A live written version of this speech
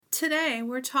Today,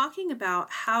 we're talking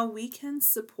about how we can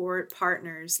support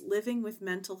partners living with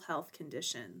mental health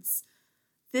conditions.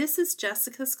 This is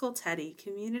Jessica Scoltetti,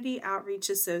 Community Outreach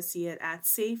Associate at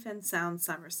Safe and Sound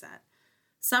Somerset,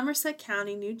 Somerset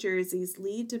County, New Jersey's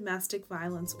lead domestic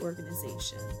violence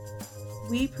organization.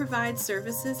 We provide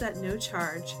services at no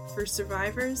charge for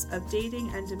survivors of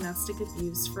dating and domestic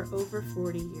abuse for over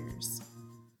 40 years.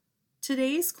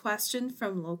 Today's question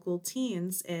from local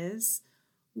teens is,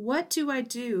 what do I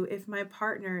do if my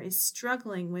partner is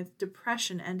struggling with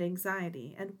depression and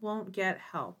anxiety and won't get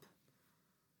help?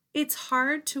 It's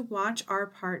hard to watch our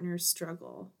partners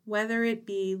struggle, whether it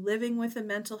be living with a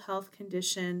mental health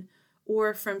condition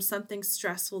or from something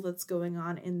stressful that's going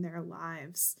on in their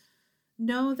lives.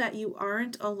 Know that you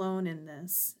aren't alone in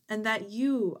this, and that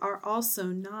you are also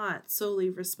not solely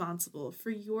responsible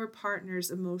for your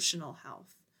partner's emotional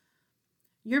health.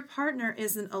 Your partner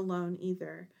isn't alone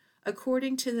either.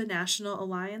 According to the National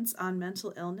Alliance on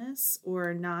Mental Illness,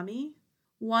 or NAMI,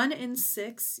 1 in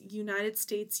 6 United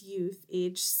States youth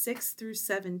aged 6 through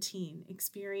 17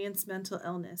 experience mental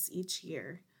illness each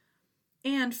year.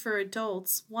 And for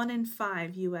adults, 1 in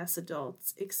 5 U.S.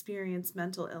 adults experience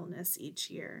mental illness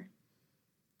each year.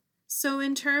 So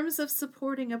in terms of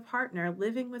supporting a partner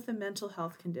living with a mental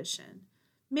health condition,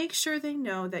 make sure they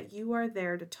know that you are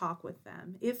there to talk with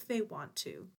them if they want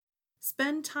to.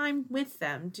 Spend time with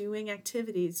them doing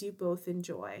activities you both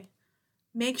enjoy.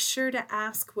 Make sure to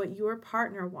ask what your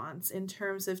partner wants in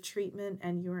terms of treatment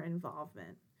and your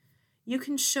involvement. You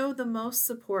can show the most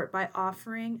support by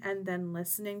offering and then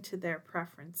listening to their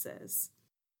preferences.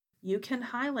 You can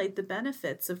highlight the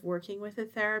benefits of working with a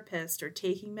therapist or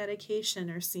taking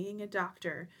medication or seeing a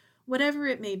doctor, whatever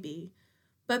it may be,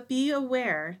 but be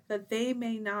aware that they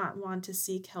may not want to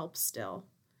seek help still.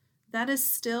 That is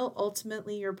still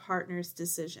ultimately your partner's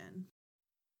decision.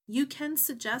 You can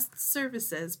suggest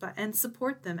services and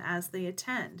support them as they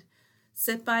attend.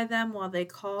 Sit by them while they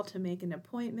call to make an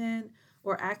appointment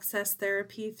or access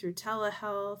therapy through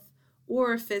telehealth,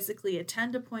 or physically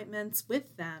attend appointments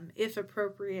with them if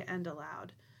appropriate and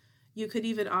allowed. You could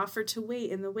even offer to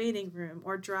wait in the waiting room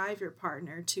or drive your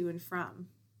partner to and from.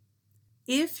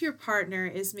 If your partner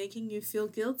is making you feel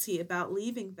guilty about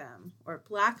leaving them, or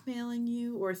blackmailing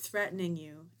you or threatening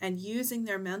you, and using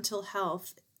their mental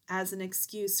health as an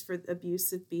excuse for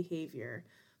abusive behavior,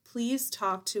 please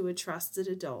talk to a trusted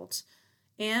adult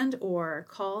and/or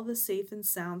call the Safe and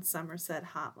Sound Somerset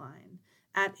hotline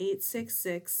at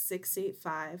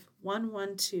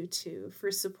 866-685-1122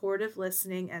 for supportive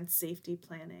listening and safety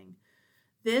planning.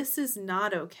 This is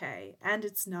not okay, and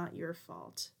it's not your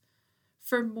fault.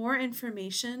 For more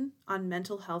information on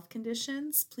mental health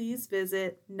conditions, please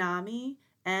visit NAMI.org.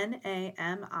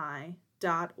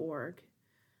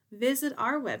 Visit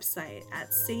our website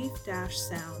at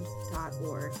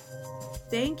safe-sound.org.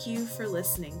 Thank you for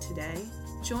listening today.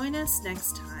 Join us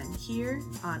next time here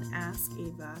on Ask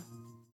Ava.